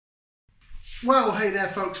Well, hey there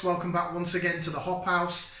folks, welcome back once again to the Hop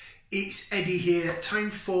House. It's Eddie here,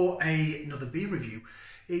 time for another beer review.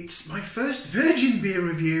 It's my first virgin beer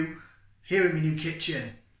review here in my new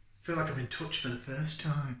kitchen. I feel like I've been touched for the first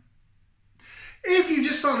time. If you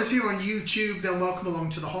just found us here on YouTube, then welcome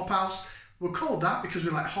along to the Hop House. We're called that because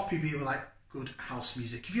we like hoppy beer, we like good house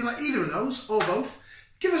music. If you like either of those, or both,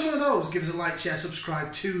 give us one of those. Give us a like, share,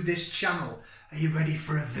 subscribe to this channel. Are you ready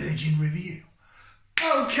for a virgin review?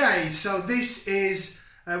 Okay, so this is,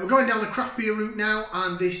 we're going down the craft beer route now,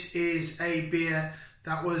 and this is a beer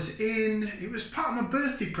that was it was part of my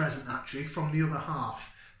birthday present actually, from the other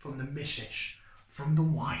half, from the missus, from the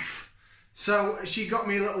wife. So she got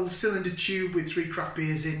me a little cylinder tube with 3 craft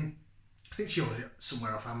beers in. I think she ordered it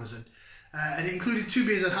somewhere off Amazon. And it included 2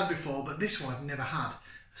 beers I'd had before, but this one I'd never had.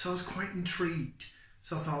 So I was quite intrigued.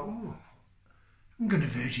 So I thought, oh, I'm going to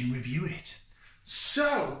virgin review it.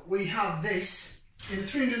 So we have this in a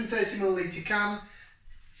 330ml can.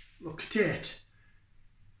 Look at it.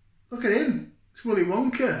 Look at him. It's Willy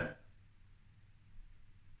Wonka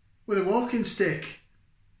with a walking stick.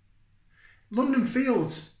 London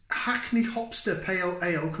Fields Hackney Hopster Pale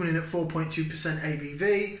Ale, coming in at 4.2%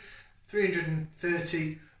 ABV,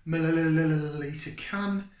 330ml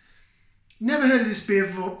can. Never heard of this beer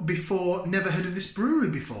before, never heard of this brewery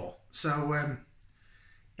before. So,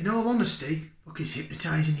 in all honesty, look, he's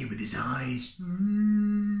hypnotising you with his eyes.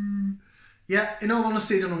 Yeah, in all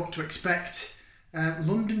honesty, I don't know what to expect.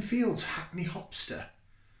 London Fields Hackney Hopster.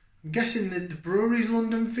 I'm guessing that the brewery's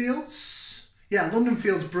London Fields. Yeah, London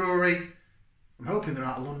Fields Brewery. I'm hoping they're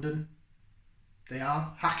out of London. They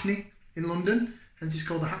are. Hackney in London. And it's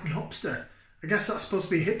called the Hackney Hopster. I guess that's supposed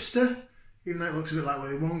to be a hipster, even though it looks a bit like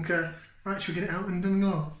Willy Wonka. Right, should we get it out and do the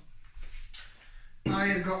glass? I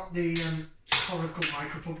have got the Coracle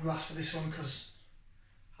Micropub glass for this one because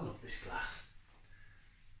I love this glass.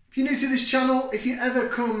 If you're new to this channel, if you ever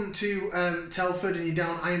come to Telford and you're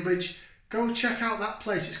down Ironbridge, go check out that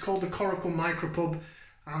place. It's called the Coracle Micropub,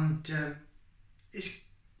 and it's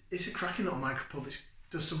a cracking little micropub. It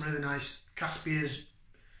does some really nice cask beers,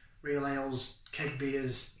 real ales, keg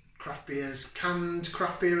beers, craft beers, canned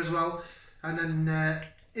craft beer as well. And then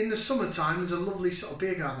in the summertime, there's a lovely sort of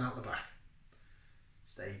beer garden out the back.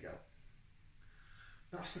 So there you go.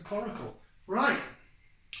 That's the Coracle. Right,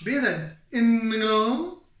 beer then. In the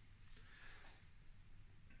glass.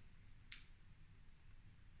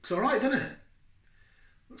 Looks alright, doesn't it?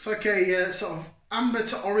 Looks like a sort of amber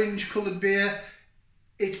to orange coloured beer.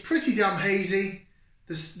 It's pretty damn hazy.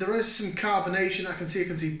 There is some carbonation. I can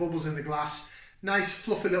see bubbles in the glass. Nice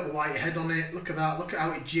fluffy little white head on it. Look at that. Look at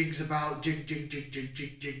how it jigs about. Jig, jig, jig, jig,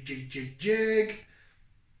 jig, jig, jig, jig, jig.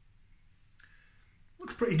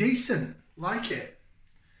 Looks pretty decent. Like it.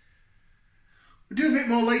 We'll do a bit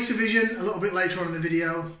more laser vision a little bit later on in the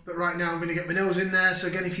video. But right now I'm going to get my nose in there. So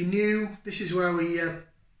again, if you're new, this is where we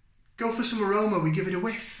go for some aroma. We give it a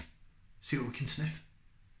whiff. See what we can sniff.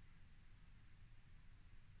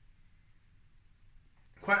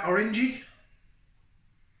 Quite orangey.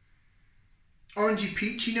 Orangey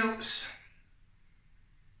peachy notes.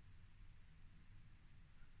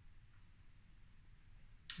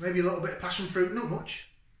 Maybe a little bit of passion fruit, not much.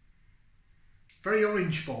 Very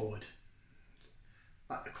orange forward.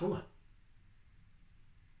 Like the colour.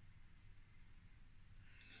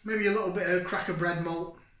 Maybe a little bit of cracker bread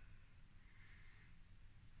malt.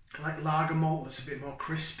 Like lager malt that's a bit more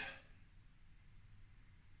crisp.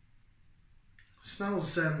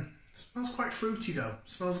 Smells quite fruity though.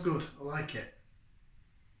 Smells good. I like it.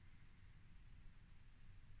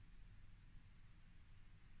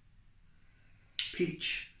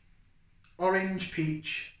 Peach. Orange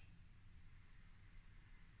peach.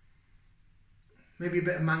 Maybe a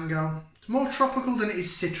bit of mango. It's more tropical than it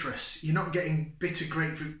is citrus. You're not getting bitter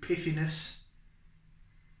grapefruit pithiness.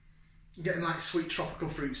 You're getting like sweet tropical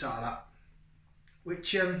fruits out of that.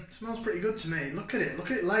 Which smells pretty good to me. Look at it.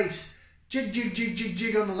 Look at it lace. Jig, jig, jig, jig,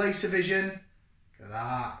 jig on the laser vision. Look at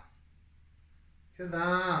that. Look at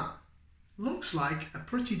that. Looks like a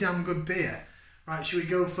pretty damn good beer. Right, should we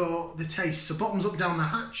go for the taste? So bottoms up down the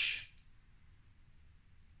hatch.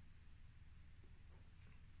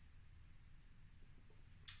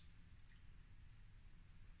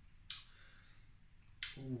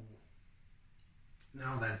 Ooh.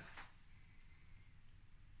 Now then.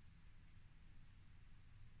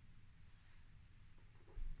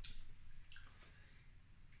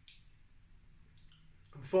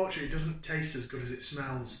 Unfortunately, it doesn't taste as good as it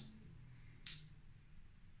smells.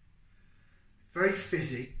 Very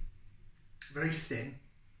fizzy, very thin,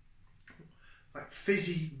 like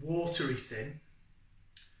fizzy, watery thin.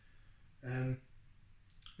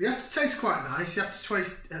 The aftertaste is quite nice. The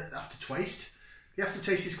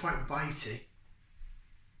aftertaste is quite bitey.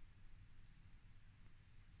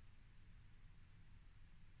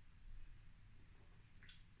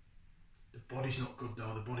 The body's not good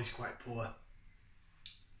though. The body's quite poor.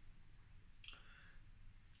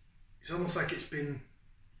 It's almost like it's been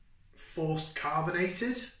forced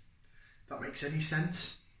carbonated, if that makes any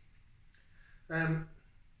sense. You're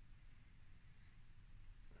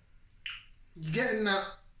getting that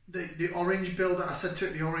the orange build that I said to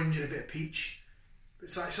it, the orange and a bit of peach.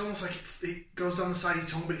 It's almost like it goes down the side of your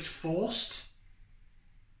tongue, but it's forced.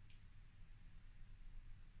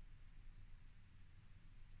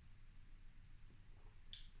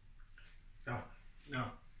 No,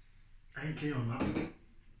 I ain't keen on that.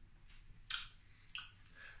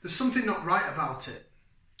 There's something not right about it.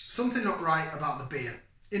 Something not right about the beer,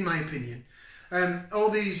 in my opinion. All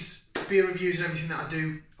these beer reviews and everything that I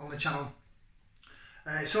do on the channel,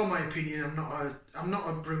 it's all my opinion. I'm not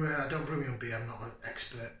a brewer. I don't brew my own beer. I'm not an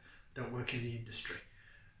expert. I don't work in the industry.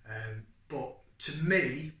 But to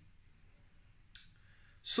me,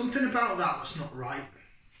 something about that's not right.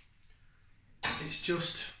 It's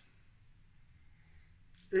just,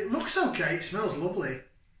 it looks okay. It smells lovely.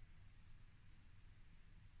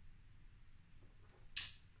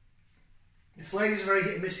 The flavour's very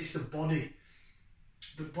hit and miss. It's the body.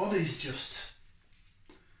 The body's just...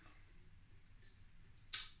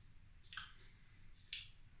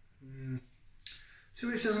 See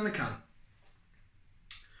what it says on the can.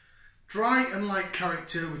 Dry and light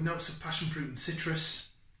character with notes of passion fruit and citrus.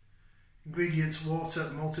 Ingredients: water,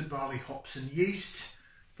 malted barley, hops and yeast.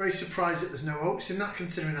 Very surprised that there's no oats in that,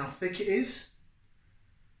 considering how thick it is.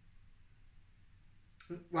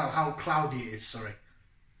 Well, how cloudy it is, sorry.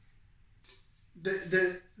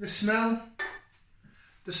 The smell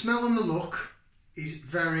and the look is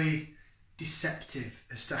very deceptive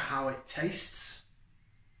as to how it tastes.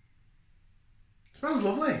 It smells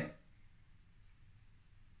lovely.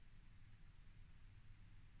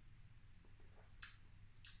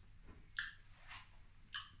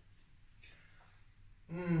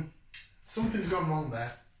 Something's gone wrong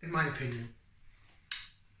there, in my opinion.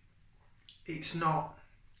 It's not.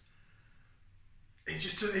 It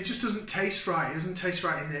just doesn't taste right. It doesn't taste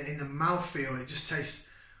right in the mouthfeel. It just tastes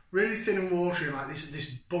really thin and watery, like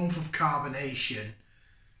this bump of carbonation.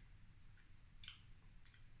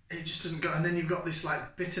 It just doesn't go. And then you've got this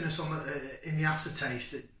like bitterness on in the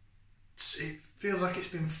aftertaste. It feels like it's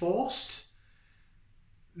been forced.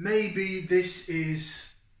 Maybe this is.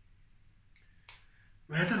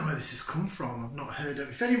 I don't know where this has come from. I've not heard of.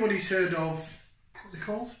 If anybody's heard of, what's it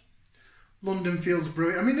called? London Fields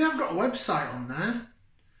Brewery. I mean, they have got a website on there.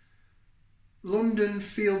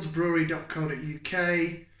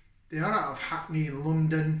 londonfieldsbrewery.co.uk. They are out of Hackney in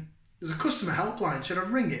London. There's a customer helpline. Should I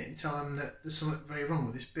ring it and tell them that there's something very wrong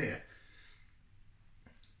with this beer?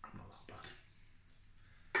 I'm not that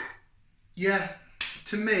bad. Yeah,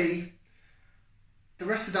 to me, the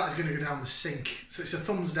rest of that is going to go down the sink. So it's a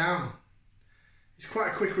thumbs down. It's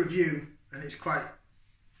quite a quick review, and it's quite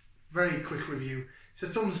very quick review. It's a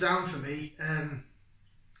thumbs down for me.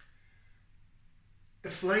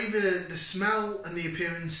 The flavour, the smell and the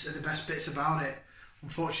appearance are the best bits about it.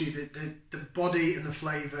 Unfortunately, the body and the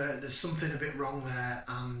flavour, there's something a bit wrong there,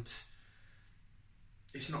 and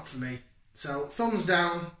it's not for me. So thumbs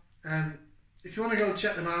down. If you want to go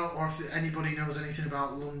check them out, or if anybody knows anything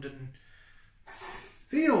about London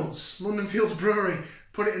Fields Brewery,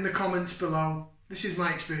 put it in the comments below. This is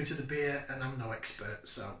my experience of the beer, and I'm no expert,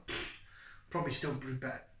 so probably still brew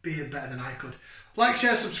beer better than I could. Like,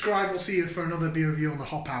 share, subscribe. We'll see you for another beer review on the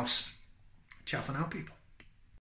Hop House. Ciao for now, people.